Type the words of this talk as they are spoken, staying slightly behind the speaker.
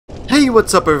Hey,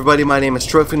 what's up everybody, my name is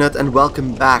TrophyNut and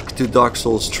welcome back to Dark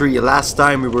Souls 3. Last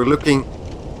time we were looking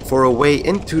for a way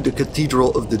into the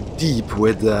Cathedral of the Deep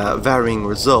with varying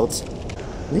results.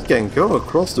 We can go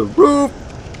across the roof!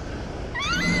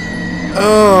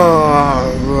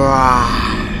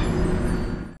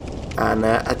 And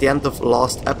at the end of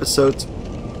last episode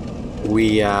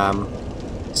we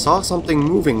saw something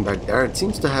moving back there. It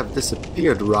seems to have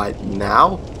disappeared right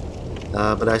now,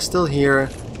 but I still hear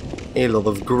a lot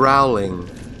of growling.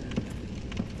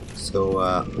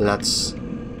 So let's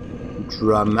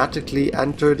dramatically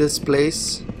enter this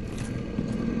place,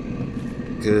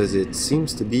 because it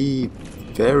seems to be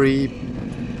very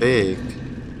big.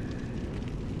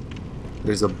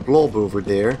 There's a blob over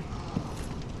there.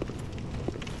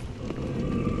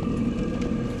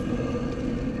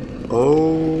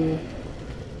 Oh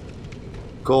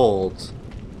God,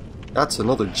 that's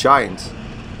another giant.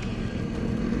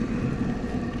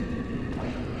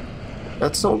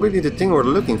 That's not really the thing we're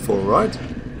looking for, right?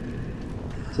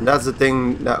 So that's the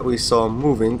thing that we saw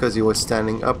moving because he was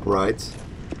standing upright.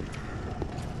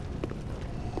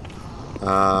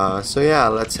 So yeah,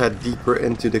 let's head deeper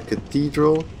into the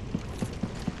cathedral.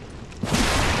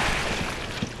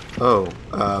 Oh,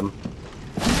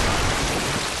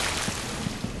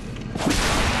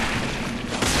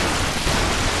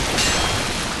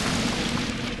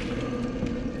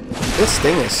 this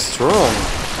thing is strong.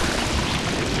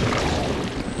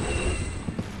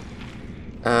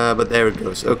 But there it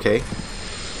goes. Okay.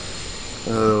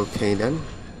 Okay then.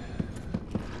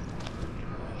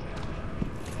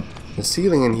 The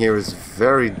ceiling in here is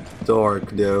very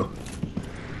dark though.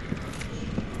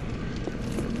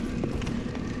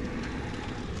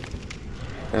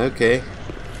 Okay.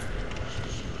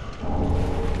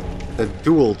 A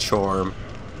dual charm.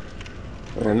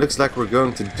 And it looks like we're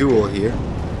going to duel here.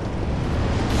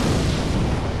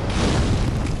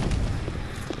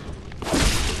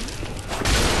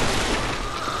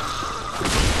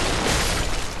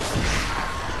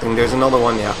 I think there's another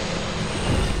one, yeah.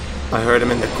 I heard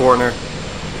him in the corner.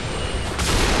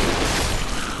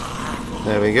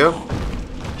 There we go.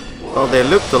 Well, they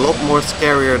looked a lot more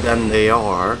scarier than they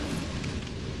are.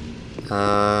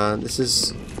 This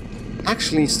is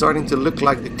actually starting to look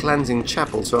like the cleansing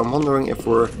chapel, so I'm wondering if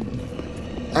we're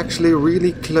actually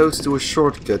really close to a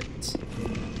shortcut.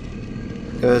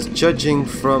 Because judging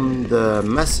from the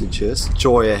messages,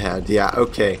 joy ahead, yeah,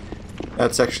 okay.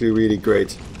 That's actually really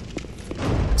great.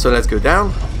 So let's go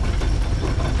down,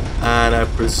 and I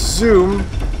presume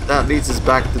that leads us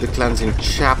back to the cleansing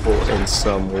chapel in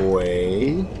some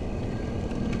way.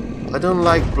 I don't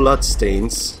like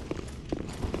bloodstains.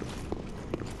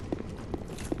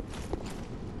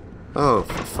 Oh,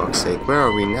 for fuck's sake, where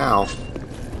are we now?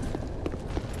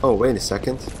 Oh, wait a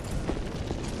second.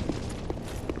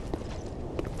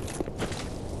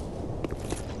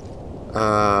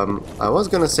 I was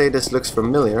gonna say this looks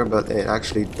familiar, but it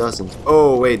actually doesn't.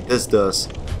 Oh wait, this does.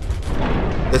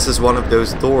 This is one of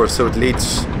those doors, so it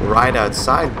leads right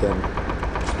outside then.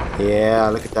 Yeah,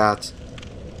 look at that.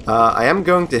 I am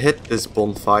going to hit this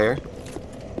bonfire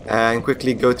and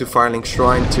quickly go to Firelink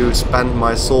Shrine to spend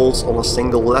my souls on a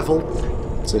single level.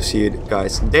 So see you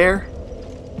guys there.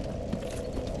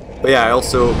 But yeah, I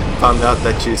also found out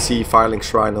that you see Firelink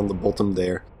Shrine on the bottom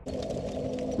there.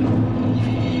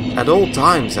 At all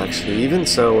times, actually, even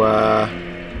so,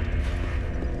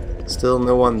 still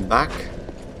no one back.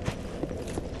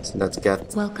 So let's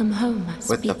get welcome home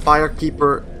with the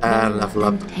Firekeeper and level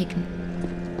up.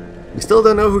 We still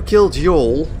don't know who killed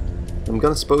Yol. I'm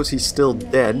gonna suppose he's still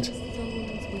dead.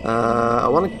 I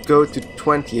want to go to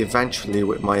 20 eventually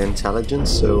with my intelligence,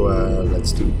 so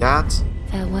let's do that.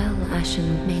 Farewell,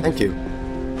 Ashen Maiden. Thank you.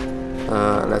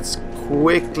 Let's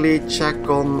quickly check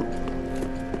on...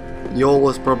 Yol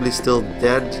was probably still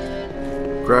dead.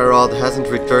 Grerod hasn't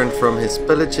returned from his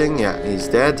pillaging. Yeah, he's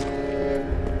dead.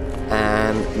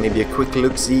 And maybe a quick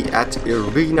look-see at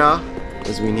Irina,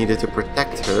 because we needed to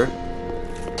protect her.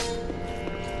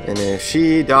 And if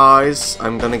she dies,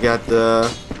 I'm gonna get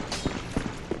that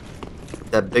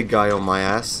big guy on my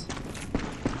ass.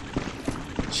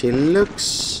 She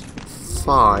looks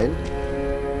fine.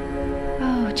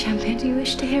 Oh, champion, do you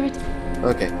wish to hear it?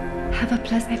 Okay. Have a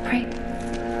pleasant, I pray.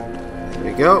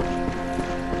 There we go.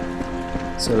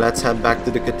 So let's head back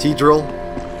to the cathedral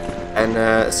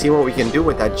and see what we can do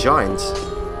with that giant.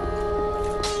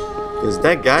 Because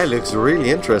that guy looks really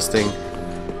interesting.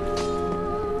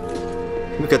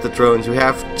 Look at the thrones. We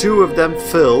have 2 of them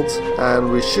filled, and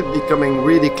we should be coming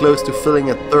really close to filling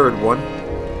a 3rd one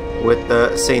with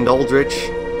Saint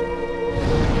Aldrich.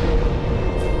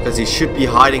 Because he should be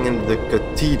hiding in the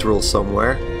cathedral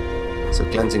somewhere. So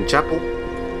cleansing chapel.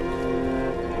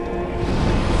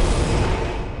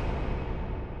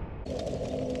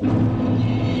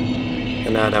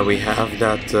 Now that we have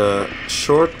that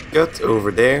shortcut over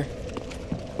there.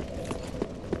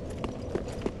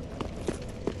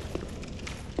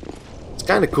 It's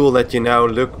kind of cool that you now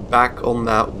look back on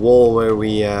that wall where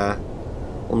we,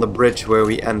 on the bridge where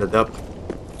we ended up.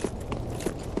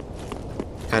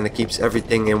 Kind of keeps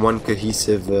everything in one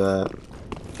cohesive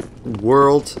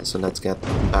world. So let's get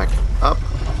back up.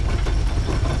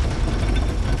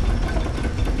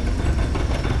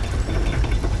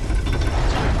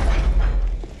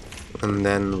 And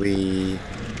then we...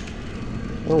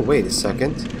 Oh, wait a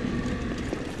second.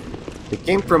 We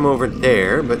came from over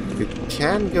there, but we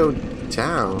can go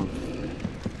down.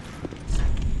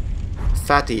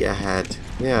 Fatty ahead.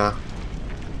 Yeah.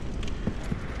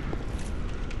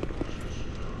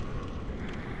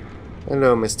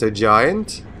 Hello, Mr.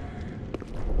 Giant.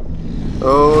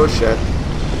 Oh, shit.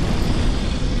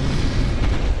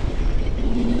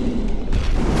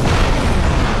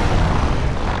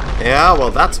 Yeah, well,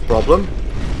 that's a problem.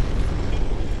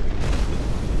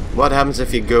 What happens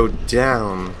if you go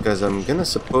down? Because I'm gonna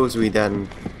suppose we then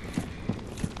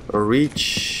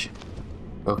reach...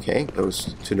 Okay,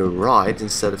 goes to the right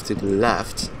instead of to the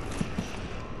left.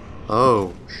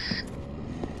 Oh,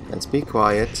 let's be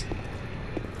quiet.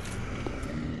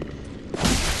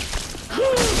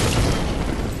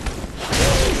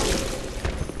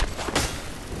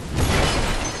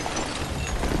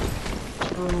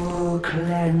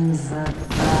 Cleanse that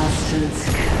bastard's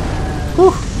curse.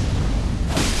 Whew.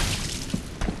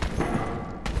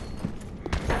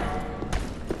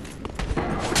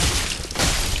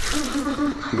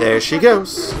 There she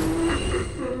goes.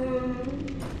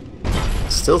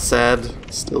 Still sad,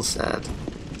 still sad.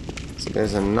 So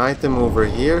there's an item over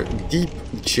here. Deep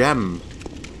gem.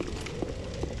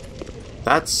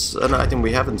 That's an item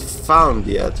we haven't found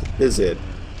yet, is it?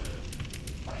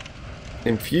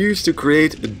 Infused to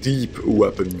create a deep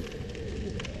weapon.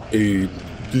 A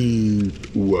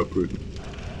deep weapon.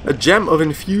 A gem of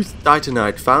infused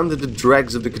titanite found in the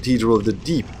dregs of the Cathedral of the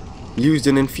Deep. Used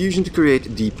in infusion to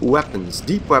create deep weapons.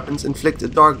 Deep weapons inflict a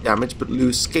dark damage but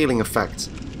lose scaling effects.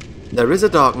 There is a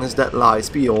darkness that lies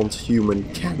beyond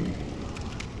human ken.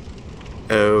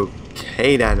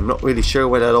 Okay then, I'm not really sure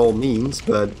what that all means,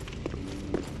 but...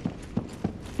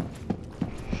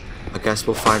 I guess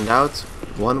we'll find out.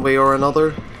 One way or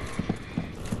another.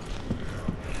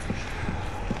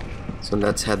 So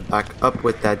let's head back up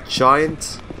with that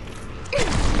giant.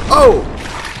 Oh!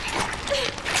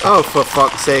 Oh, for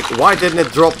fuck's sake. Why didn't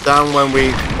it drop down when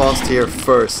we passed here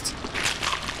first?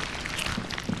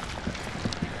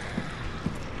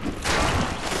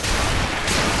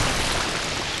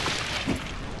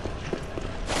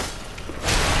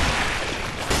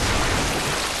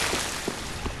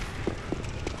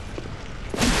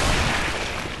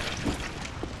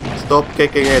 Stop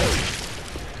kicking it.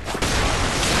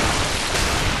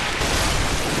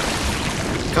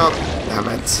 God damn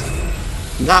it.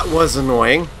 That was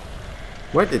annoying.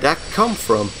 Where did that come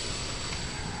from?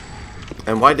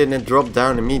 And why didn't it drop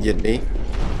down immediately?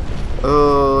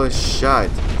 Oh,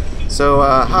 shite. So,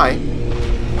 hi.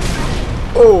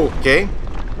 Okay.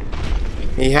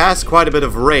 He has quite a bit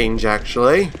of range,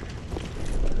 actually.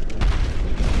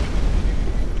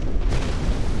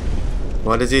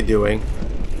 What is he doing?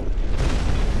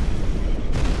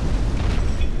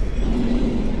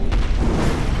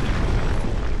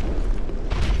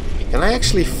 Can I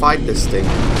actually fight this thing?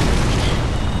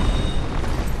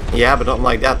 Yeah, but not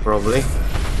like that, probably.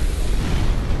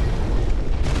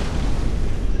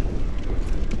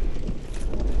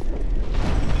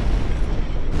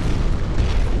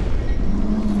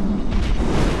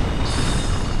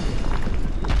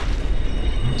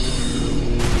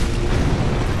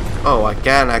 Oh, I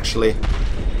can actually.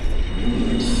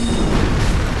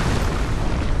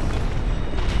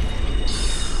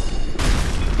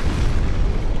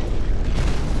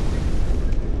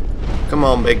 Come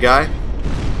on, big guy.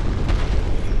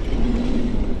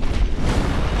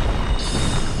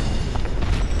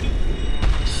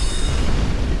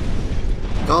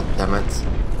 God damn it.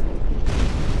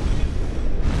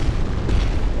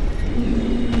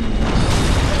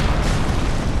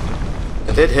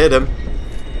 I did hit him.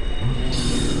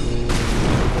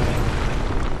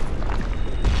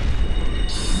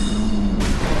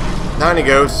 Down he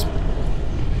goes.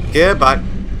 Goodbye.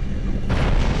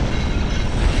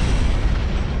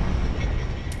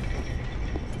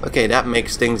 Okay, that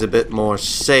makes things a bit more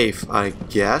safe, I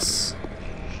guess.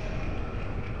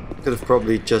 Could have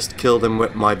probably just killed him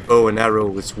with my bow and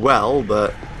arrow as well,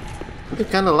 but I do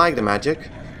kind of like the magic.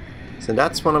 So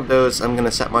that's one of those I'm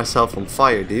gonna set myself on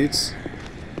fire dudes.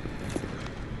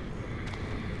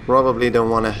 Probably don't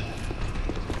want to...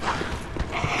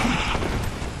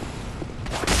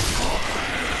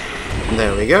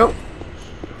 There we go.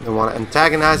 Don't want to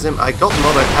antagonize him. I got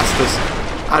another Estus.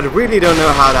 I really don't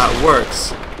know how that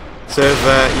works. So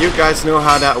if you guys know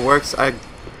how that works, I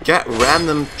get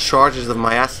random charges of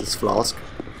my Estus flask.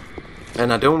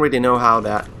 And I don't really know how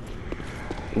that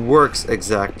works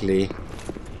exactly.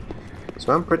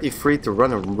 So I'm pretty free to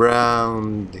run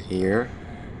around here.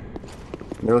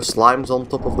 No slimes on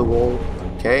top of the wall.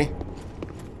 Okay.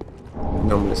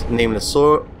 Nameless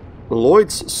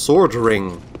Lloyd's sword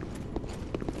ring.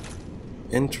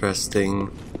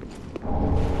 Interesting.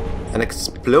 And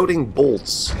exploding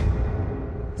bolts.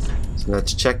 So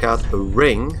let's check out the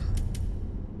ring.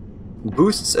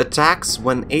 Boosts attacks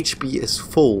when HP is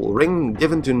full. Ring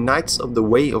given to Knights of the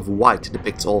Way of White.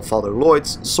 Depicts Allfather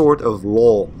Lloyd's sword of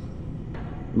law.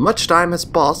 Much time has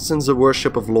passed since the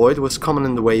worship of Lloyd was common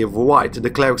in the Way of White. The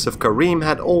clerics of Karim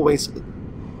had always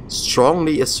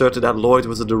strongly asserted that Lloyd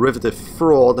was a derivative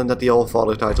fraud and that the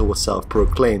Allfather title was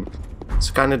self-proclaimed.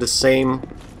 It's kind of the same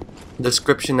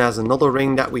description as another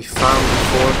ring that we found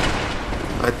before.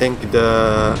 I think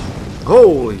the...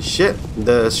 Holy shit!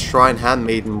 The Shrine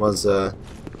Handmaiden was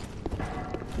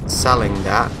selling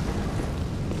that.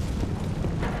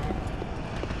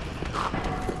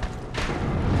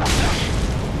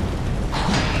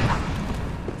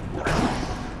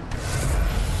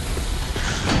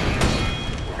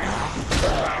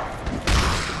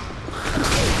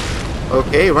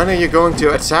 Okay, when are you going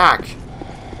to attack?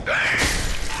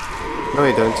 No,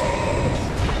 you don't.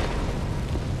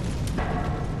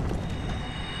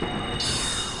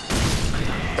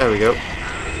 There we go.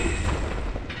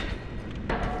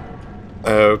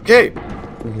 Okay.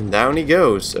 Down he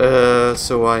goes.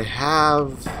 So I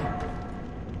have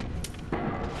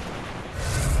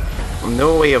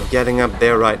no way of getting up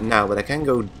there right now, but I can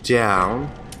go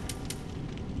down.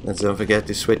 Let's don't forget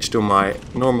to switch to my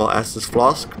normal Estus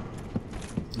flask,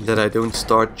 that I don't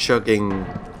start chugging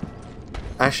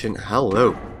Ashen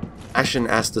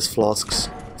Estus flasks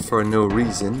for no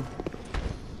reason.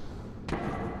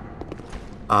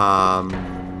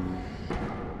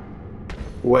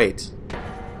 Wait.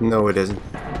 No, it isn't.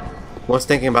 I was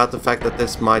thinking about the fact that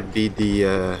this might be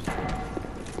the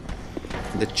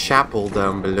chapel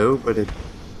down below, but it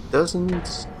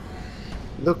doesn't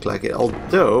look like it,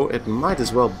 although it might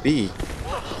as well be.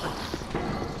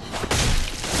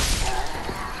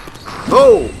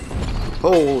 Oh!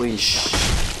 Holy sh...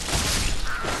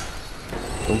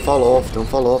 Don't fall off, don't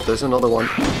fall off, there's another one.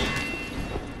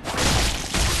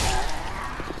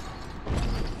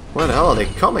 Where the hell are they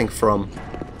coming from?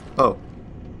 Oh.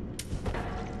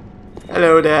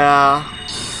 Hello there!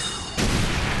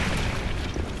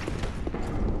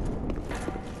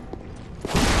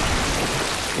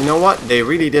 You know what? They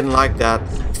really didn't like that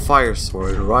fire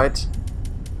sword, right?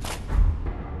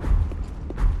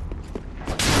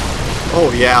 Oh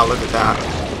yeah, look at that.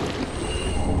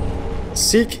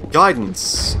 Seek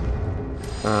guidance.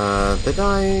 Did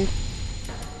I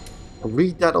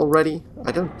read that already?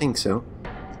 I don't think so.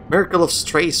 Miracle of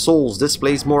Stray Souls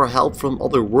displays more help from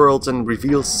other worlds and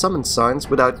reveals summon signs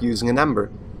without using an ember.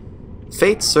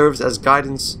 Fate serves as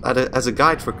guidance as a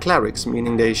guide for clerics,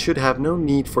 meaning they should have no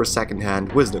need for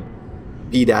second-hand wisdom.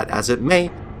 Be that as it may,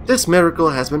 this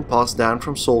miracle has been passed down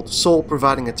from soul to soul,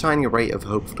 providing a tiny ray of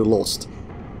hope for the lost.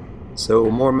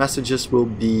 So more messages will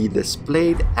be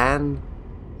displayed and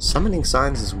summoning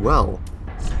signs as well.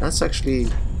 That's actually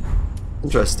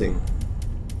interesting.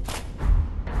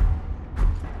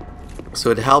 So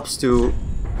it helps to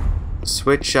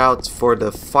switch out for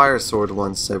the fire sword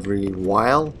once every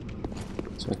while.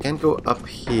 So I can't go up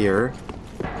here.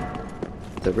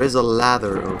 There is a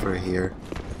ladder over here.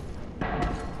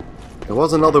 There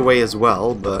was another way as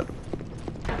well, but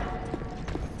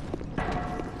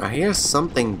I hear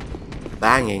something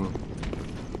banging,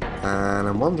 and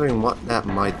I'm wondering what that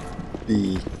might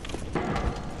be.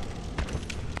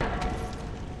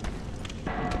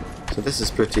 So this is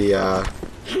pretty and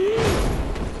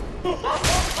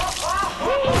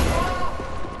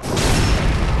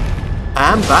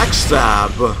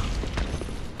backstab.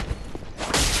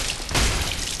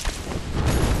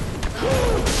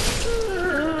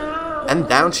 And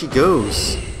down she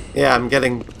goes. Yeah, I'm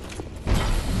getting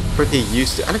pretty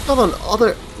used to it. And I've got on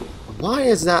other... Why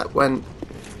is that when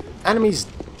enemies,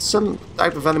 some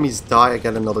type of enemies die, I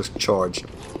get another charge?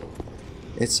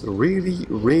 It's really,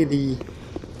 really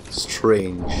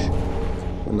strange.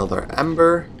 Another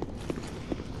ember,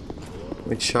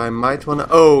 which I might wanna...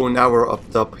 Oh, now we're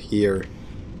up here.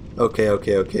 Okay,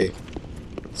 okay, okay.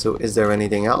 So is there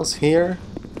anything else here?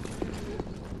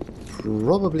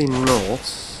 Probably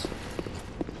not.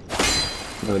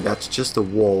 No, that's just a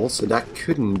wall, so that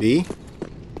couldn't be.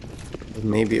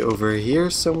 maybe over here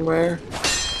somewhere.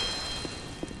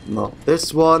 Not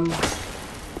this one.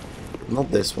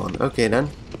 Not this one. Okay then.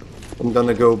 I'm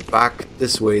gonna go back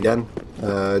this way then.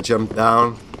 Jump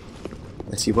down.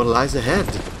 And see what lies ahead.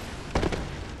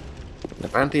 And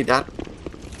apparently that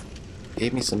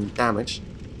gave me some damage.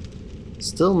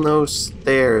 Still no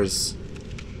stairs.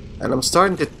 And I'm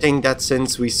starting to think that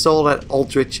since we saw that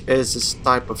Aldrich is this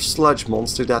type of sludge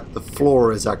monster, that the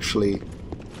floor is actually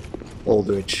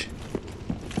Aldrich.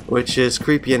 Which is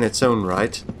creepy in its own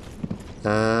right.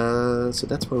 So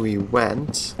that's where we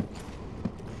went.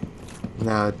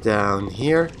 Now down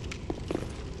here.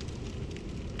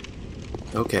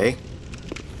 Okay.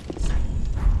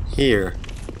 Here.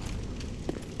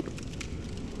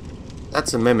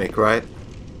 That's a mimic, right?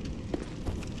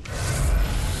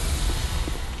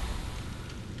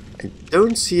 I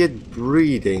don't see it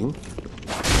breathing.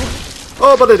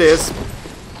 Oh, but it is.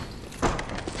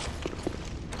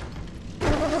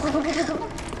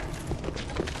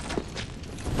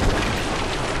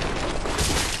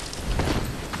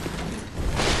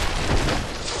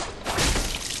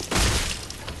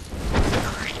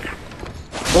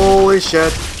 Holy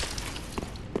shit.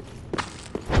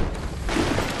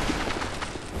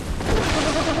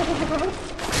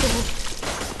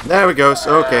 There we go.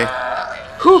 Okay.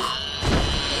 Whew.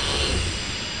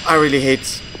 I really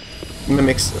hate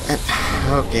mimics.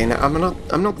 Okay, now I'm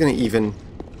not gonna even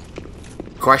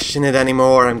question it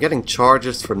anymore. I'm getting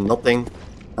charges for nothing.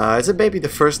 Is it maybe the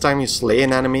first time you slay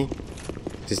an enemy?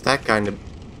 Because that kind of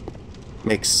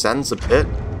makes sense a bit.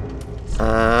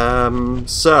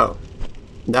 So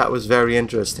that was very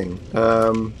interesting.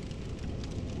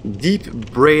 Deep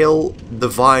Braille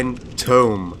Divine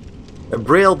Tome. A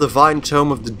Braille Divine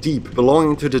Tome of the Deep,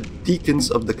 belonging to the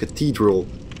Deacons of the Cathedral.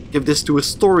 Give this to a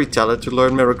storyteller to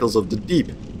learn miracles of the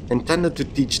deep, intended to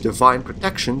teach divine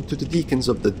protection to the Deacons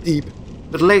of the Deep,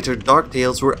 but later dark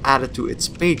tales were added to its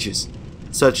pages,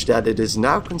 such that it is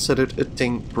now considered a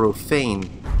thing profane.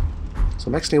 So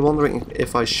I'm actually wondering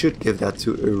if I should give that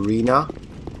to Irina,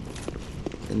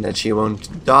 and that she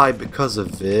won't die because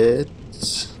of it.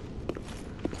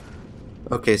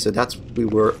 Okay, so that's, we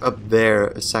were up there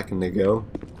a second ago.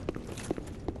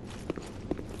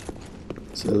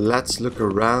 So let's look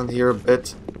around here a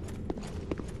bit.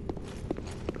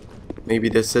 Maybe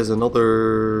this is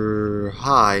another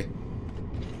high.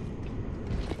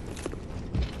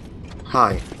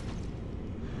 Hi.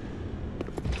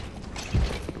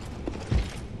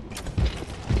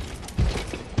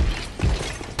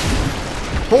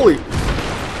 Holy!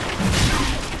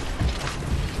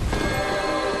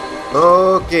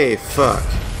 Okay, fuck.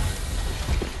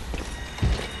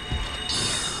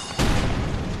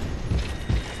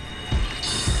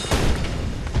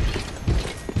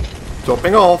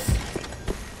 Dropping off.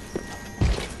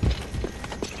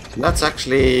 That's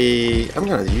actually... I'm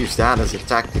gonna use that as a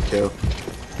tactic though.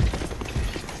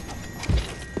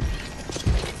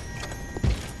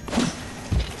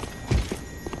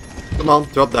 Come on,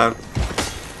 drop down.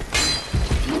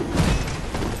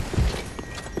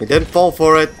 He didn't fall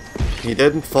for it. He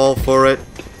didn't fall for it.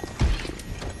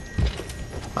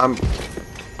 Come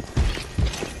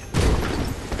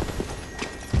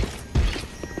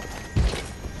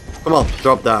on,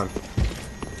 drop down.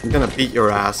 I'm gonna beat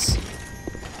your ass.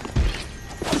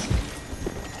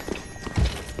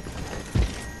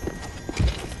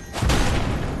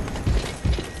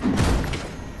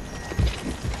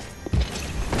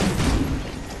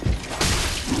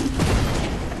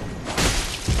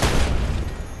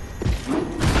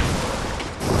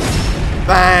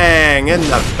 Bang! In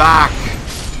the back!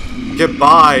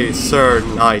 Goodbye, Sir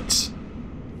Knight.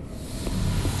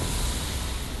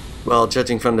 Well,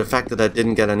 judging from the fact that I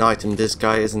didn't get an item, this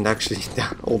guy isn't actually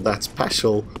all that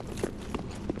special.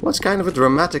 What's kind of a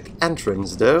dramatic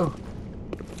entrance, though?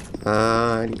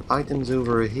 Any items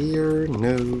over here?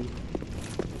 No.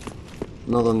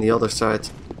 Not on the other side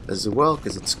as well,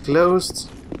 because it's closed.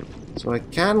 So I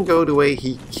can go the way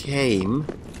he came.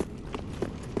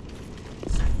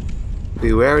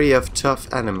 Be wary of tough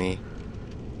enemy.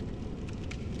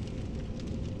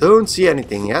 Don't see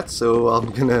anything yet, so I'm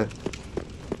gonna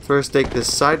first take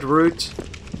this side route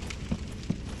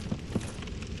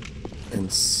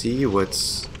and see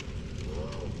what's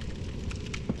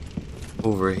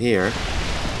over here.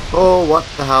 Oh, what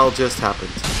the hell just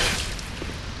happened?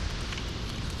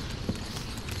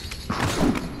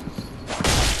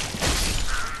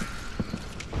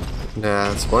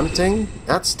 That's one thing.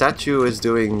 That statue is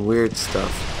doing weird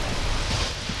stuff.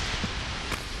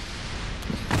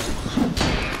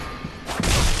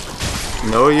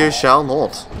 No, you shall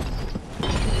not.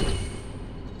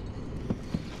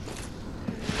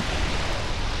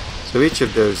 So each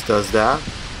of those does that.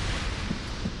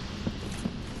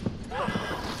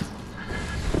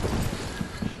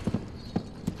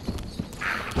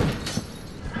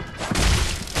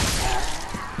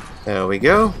 There we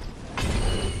go.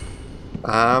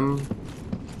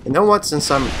 You know what,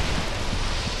 since I'm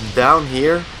down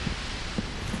here,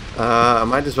 I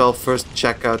might as well first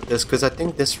check out this, because I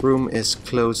think this room is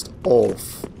closed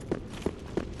off.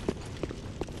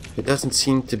 There doesn't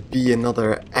seem to be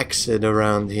another exit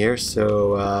around here,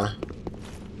 so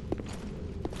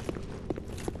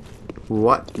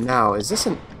what now? Is this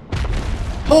an...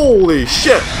 Holy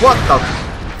shit! What the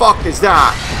fuck is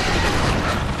that?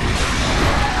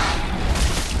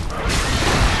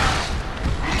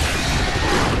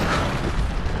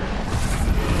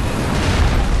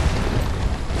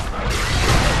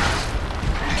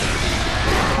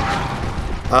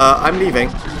 I'm leaving.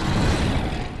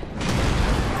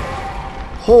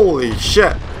 Holy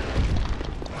shit.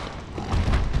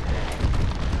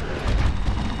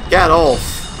 Get off.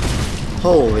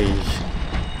 Holy.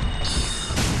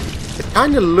 It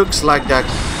kind of looks like that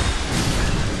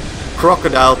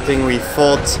crocodile thing we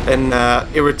fought in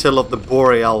Irritil of the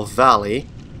Boreal Valley.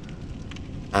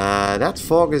 That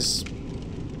fog is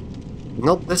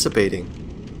not dissipating.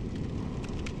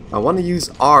 I want to use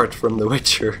art from The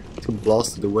Witcher to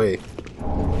blast it away.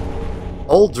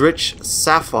 Aldrich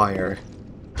Sapphire.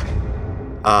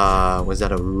 Was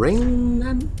that a ring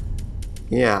then?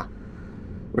 Yeah.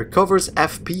 Recovers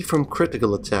FP from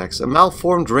critical attacks. A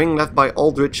malformed ring left by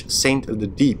Aldrich, Saint of the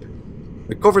Deep.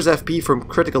 Recovers FP from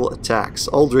critical attacks.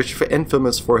 Aldrich,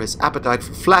 infamous for his appetite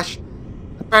for flesh,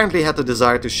 apparently had the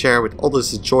desire to share with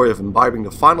others the joy of imbibing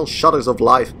the final shudders of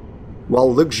life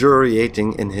while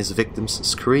luxuriating in his victims'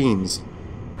 screams.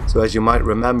 So as you might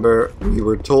remember, we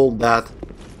were told that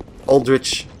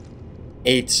Aldrich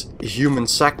ate human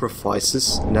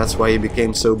sacrifices, and that's why he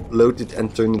became so bloated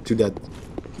and turned into that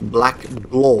black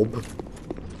blob.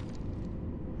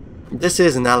 This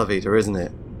is an elevator, isn't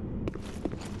it?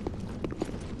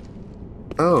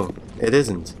 Oh, it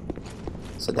isn't.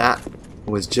 So that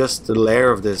was just the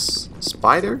lair of this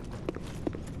spider?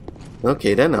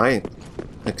 Okay, then I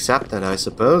accept that, I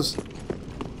suppose.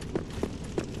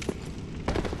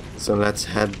 So let's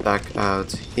head back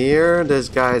out here. This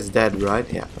guy's dead, right?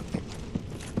 Yeah. Okay.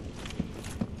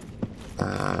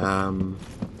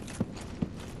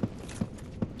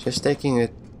 Just taking a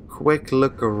quick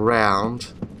look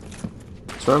around.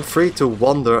 So I'm free to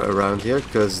wander around here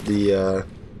because the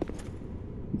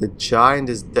giant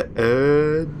is dead.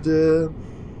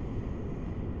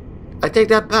 I take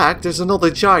that back. There's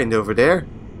another giant over there.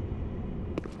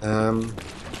 I'm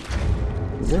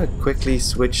gonna quickly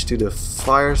switch to the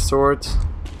fire sword.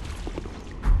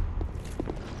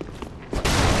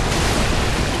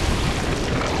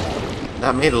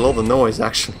 That made a lot of noise,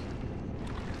 actually.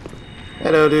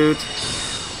 Hello, dude.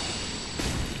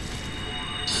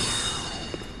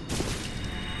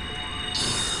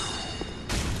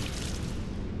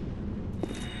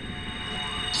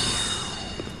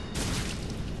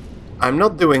 I'm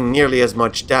not doing nearly as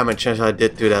much damage as I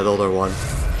did to that other one.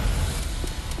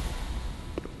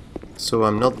 So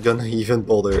I'm not gonna even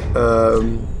bother.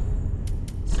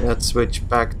 Let's switch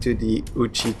back to the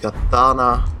Uchi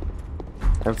Katana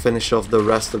and finish off the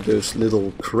rest of those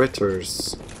little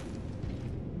critters.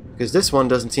 Because this one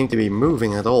doesn't seem to be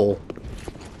moving at all.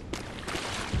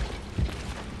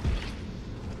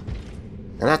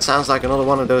 And that sounds like another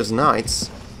one of those knights.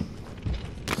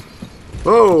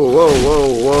 Whoa, whoa, whoa,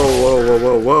 whoa, whoa, whoa,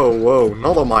 whoa, whoa, whoa,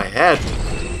 not on my head.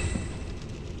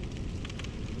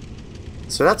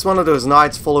 So that's one of those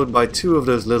knights followed by two of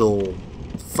those little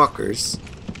fuckers.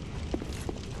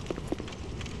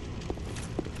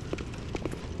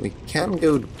 We can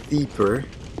go deeper.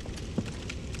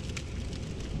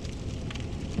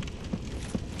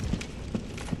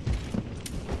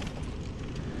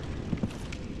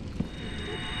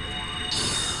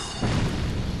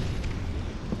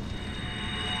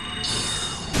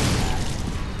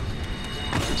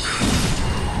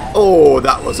 Oh,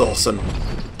 that was awesome.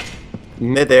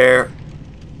 Mid-air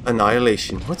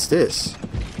annihilation. What's this?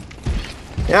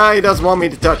 Yeah, he doesn't want me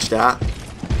to touch that.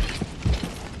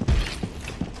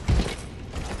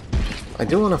 I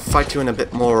do want to fight you in a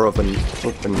bit more of an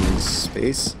open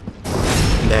space.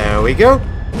 There we go.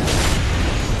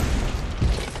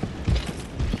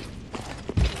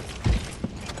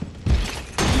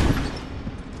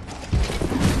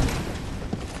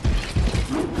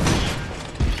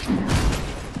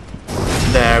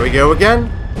 There we go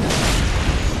again.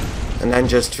 And then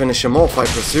just finish him off, I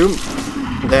presume.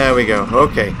 There we go.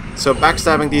 Okay. So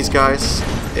backstabbing these guys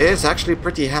is actually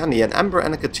pretty handy. An Ember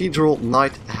and a Cathedral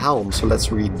Knight helm. So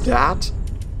let's read that.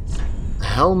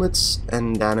 Helmets,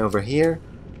 and then over here.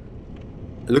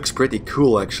 It looks pretty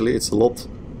cool actually. It's a lot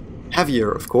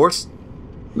heavier, of course.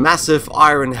 Massive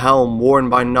iron helm worn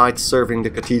by knights serving the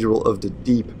Cathedral of the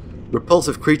Deep.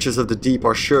 Repulsive creatures of the deep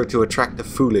are sure to attract the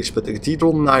foolish, but the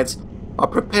Cathedral Knights are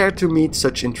prepared to meet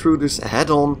such intruders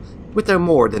head-on with their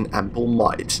more than ample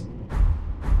might.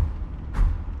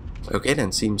 Okay,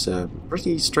 then seems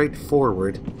pretty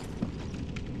straightforward.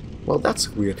 Well, that's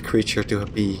a weird creature to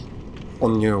be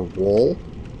on your wall.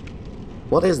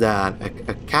 What is that?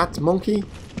 A cat monkey?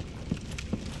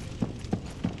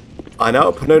 I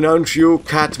now pronounce you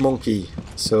cat monkey.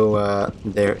 So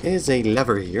there is a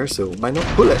lever here, so why not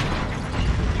pull it?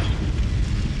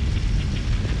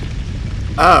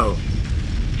 Oh.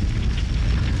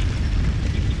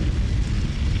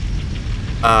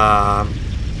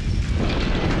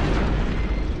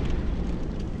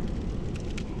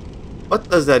 What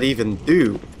does that even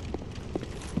do?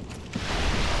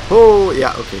 Oh,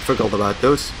 yeah, okay, forgot about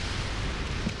those.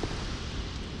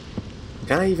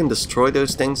 Can I even destroy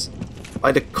those things?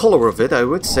 By the color of it, I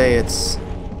would say it's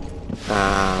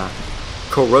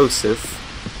corrosive.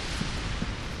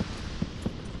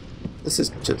 This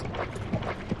is just...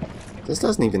 This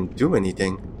doesn't even do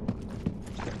anything.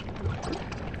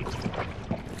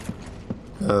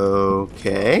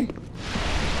 Okay.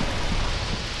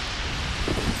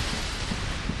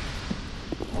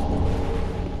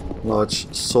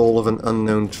 Large soul of an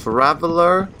unknown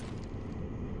traveler.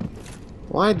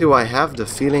 Why do I have the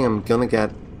feeling I'm gonna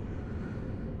get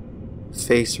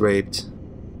face raped?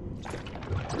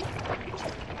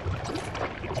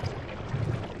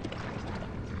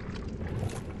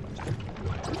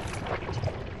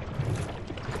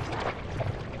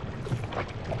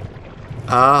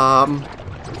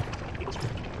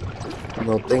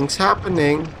 Nothing's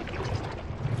happening.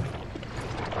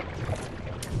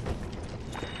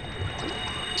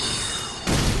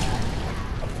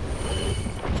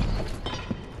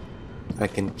 I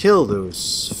can kill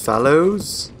those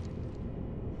fellows.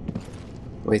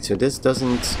 Wait, so this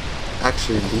doesn't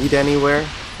actually lead anywhere?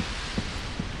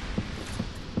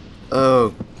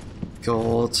 Oh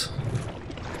god. So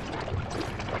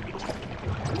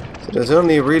there's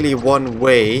only really one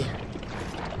way.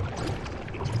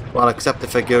 Well, except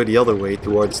if I go the other way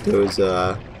towards those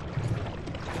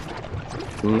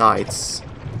knights.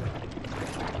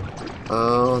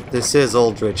 Oh, this is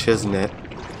Aldrich, isn't it?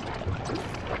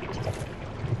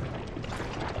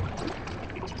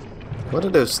 What are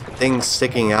those things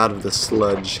sticking out of the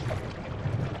sludge?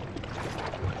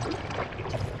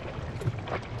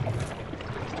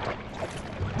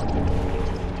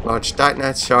 Large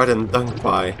titanite shard and dung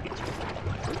pie.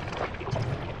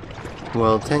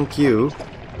 Well, thank you.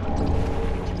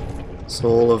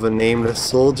 Soul of a nameless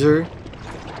soldier.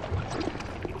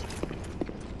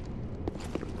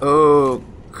 Oh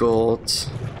god.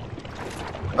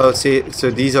 Oh, see,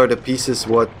 so these are the pieces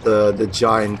what the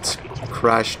giant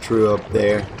crashed through up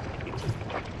there.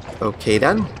 Okay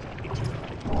then.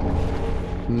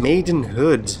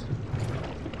 Maidenhood.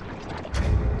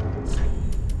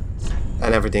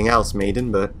 And everything else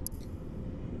maiden, but...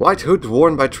 White hood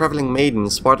worn by traveling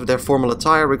maidens, part of their formal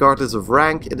attire regardless of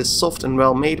rank. It is soft and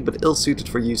well made, but ill-suited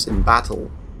for use in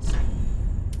battle.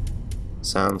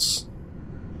 Sounds...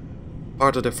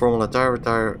 Part of their formal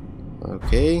attire...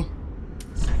 Okay.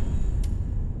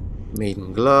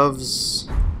 Maiden gloves.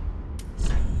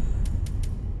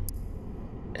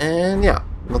 And yeah,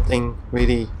 nothing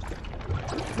really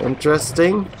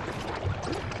interesting.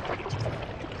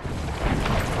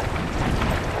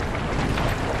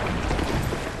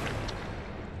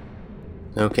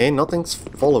 Okay, nothing's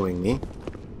following me.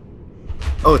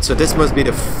 Oh, so this must be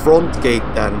the front gate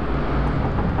then.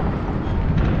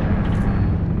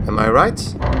 Am I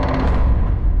right?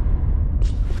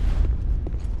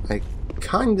 I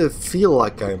kind of feel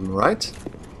like I'm right.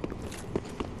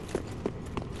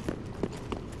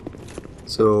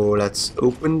 So let's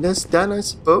open this then, I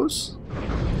suppose.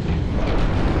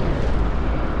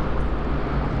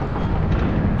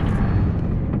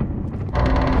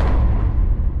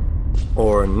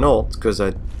 Or not, because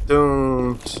I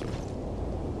don't...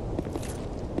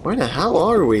 Where the hell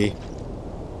are we?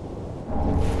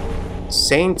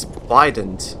 Saint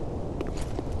Bident.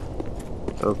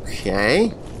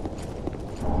 Okay.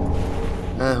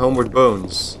 Homeward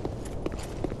Bones.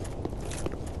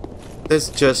 This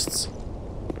just...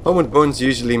 Homeward Bones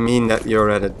usually mean that you're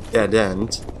at a dead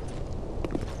end.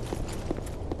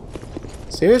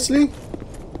 Seriously?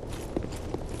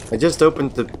 I just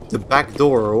opened the back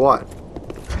door or what?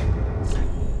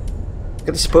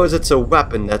 I suppose it's a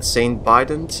weapon that Saint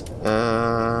Bident.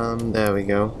 There we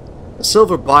go. A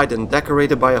silver bident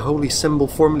decorated by a holy symbol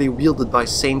formerly wielded by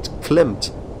Saint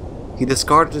Klimt. He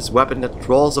discarded his weapon that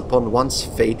draws upon one's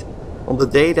fate on the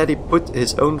day that he put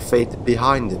his own fate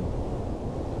behind him.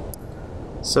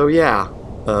 So yeah,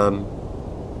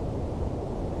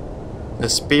 a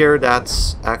spear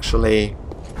that's actually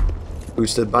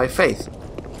boosted by faith.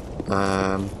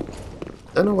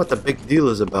 Don't know what the big deal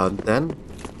is about then.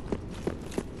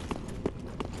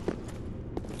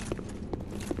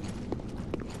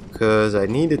 Because I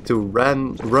needed to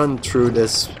run through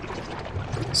this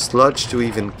sludge to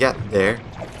even get there.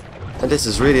 And this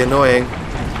is really annoying.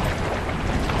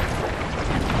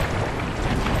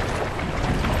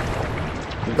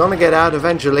 I'm gonna get out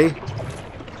eventually.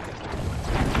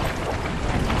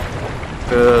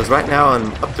 Because right now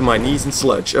I'm up to my knees in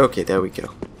sludge. Okay, there we go.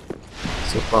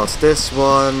 So past this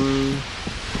one.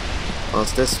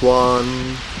 Past this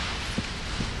one.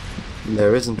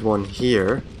 There isn't one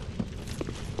here.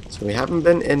 So we haven't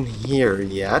been in here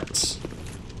yet.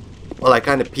 Well, I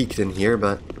kind of peeked in here,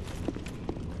 but...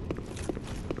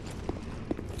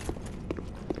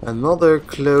 Another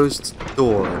closed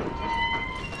door.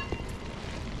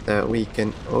 That we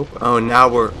can open. Oh, now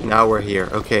we're here.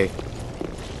 Okay.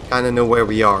 Kind of know where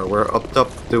we are. We're up top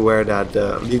to where that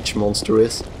leech monster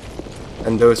is.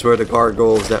 And those were the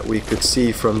gargoyles that we could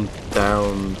see from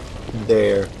down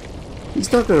there.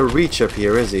 He's not going to reach up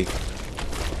here, is he?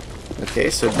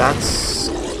 Okay, so that's...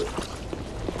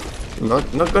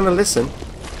 Not going to listen.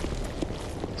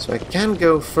 So I can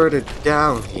go further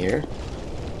down here.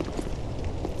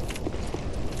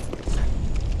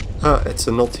 Huh, it's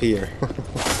not here.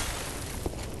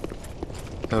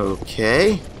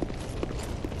 Okay.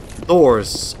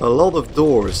 Doors. A lot of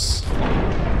doors.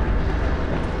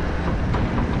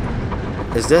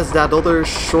 Is this that other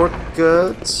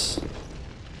shortcut?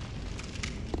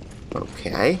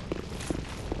 Okay.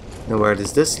 And where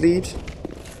does this lead?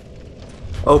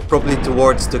 Oh, probably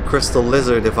towards the crystal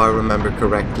lizard if I remember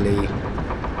correctly.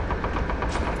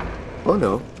 Oh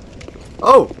no.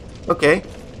 Oh! Okay.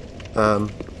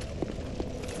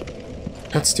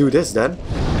 Let's do this then.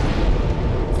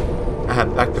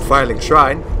 Back to Firelink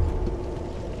Shrine.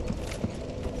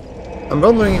 I'm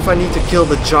wondering if I need to kill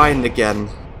the giant again.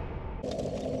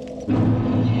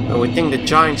 I would think the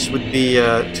giants would be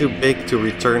too big to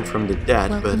return from the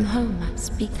dead, Welcome but... home,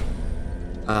 speak.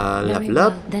 Level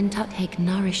up. Then take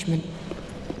nourishment.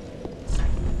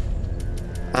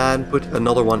 And put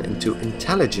another one into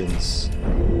intelligence.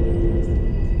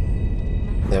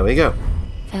 There we go.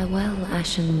 Farewell,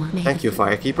 Ashen One. Thank you,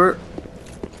 Firekeeper.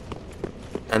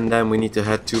 And then we need to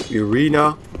head to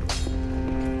Irina.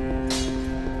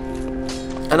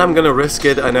 And I'm gonna risk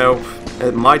it, I know.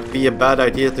 It might be a bad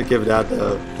idea to give that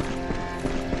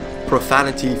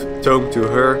profanity tome to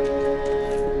her.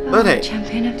 But hey,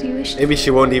 Champion of the Wish. maybe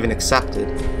she won't even accept it.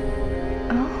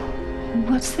 Oh,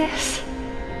 what's this?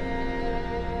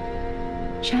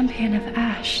 Champion of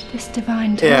Ash, this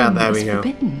divine tome is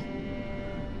forbidden.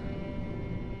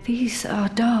 These are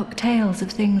dark tales of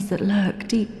things that lurk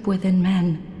deep within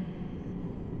men.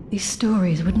 These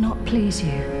stories would not please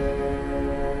you.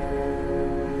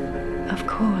 Of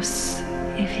course,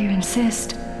 if you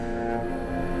insist,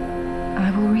 I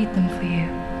will read them for you.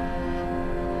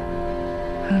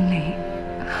 Only...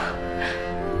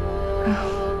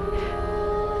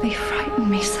 Oh, they frighten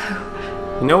me so.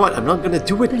 You know what? I'm not gonna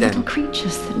do it The then. little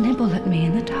creatures that nibble at me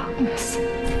in the darkness.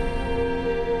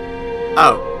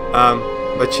 Oh,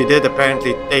 but she did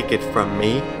apparently take it from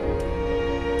me.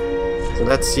 So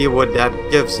let's see what that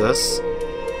gives us.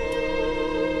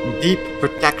 Deep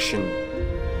Protection.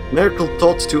 Miracle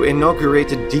taught to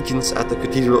inaugurated deacons at the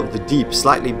Cathedral of the Deep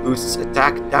slightly boosts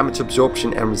attack, damage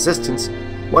absorption and resistance,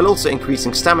 while also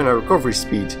increasing stamina recovery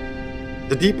speed.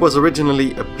 The Deep was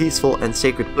originally a peaceful and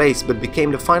sacred place, but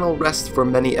became the final rest for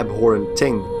many abhorrent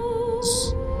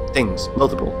things,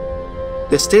 multiple.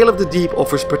 This Tale of the Deep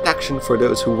offers protection for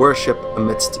those who worship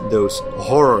amidst those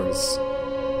horrors.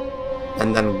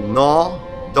 And then Gnaw,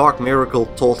 dark miracle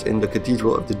taught in the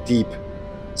Cathedral of the Deep.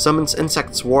 Summons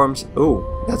insect swarms,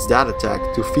 oh, that's that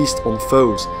attack, to feast on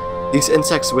foes. These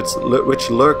insects which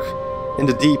lurk in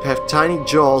the deep have tiny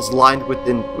jaws lined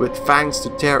with fangs to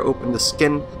tear open the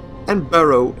skin and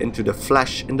burrow into the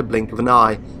flesh in the blink of an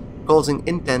eye, causing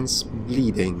intense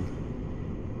bleeding.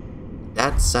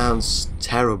 That sounds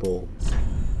terrible.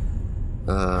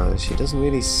 She doesn't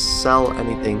really sell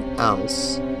anything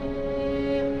else.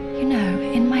 You know,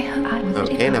 in my home I would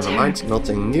Okay, never mind,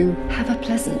 nothing new. Have a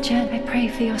pleasant journey. I pray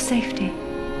for your safety.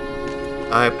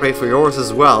 I pray for yours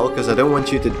as well, because I don't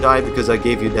want you to die because I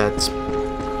gave you that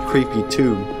creepy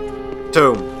tomb.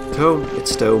 Tome. Tome.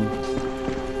 It's tome.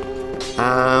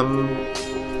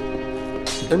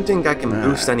 Don't think I can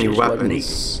boost any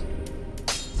weapons.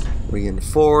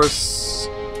 Reinforce.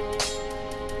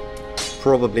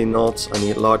 Probably not. I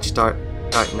need large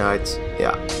titanite.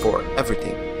 Yeah, for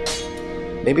everything.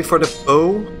 Maybe for the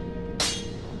bow?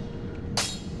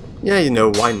 Yeah, you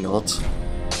know, why not?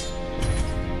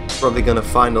 Probably gonna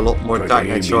find a lot more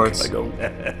titanite shards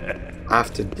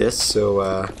after this,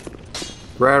 so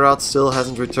Rarad still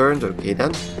hasn't returned. Okay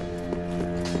then.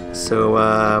 So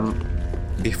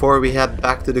before we head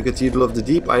back to the Cathedral of the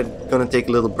Deep, I'm gonna take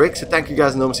a little break. So thank you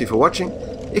guys enormously for watching.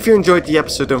 If you enjoyed the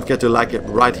episode, don't forget to like it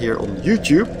right here on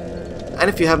YouTube. And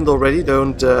if you haven't already,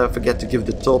 don't forget to give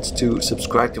the thought to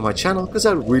subscribe to my channel, because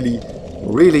I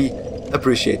really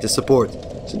appreciate the support.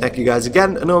 So thank you guys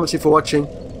again enormously for watching,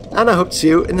 and I hope to see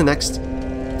you in the next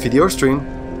video or stream.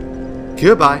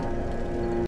 Goodbye.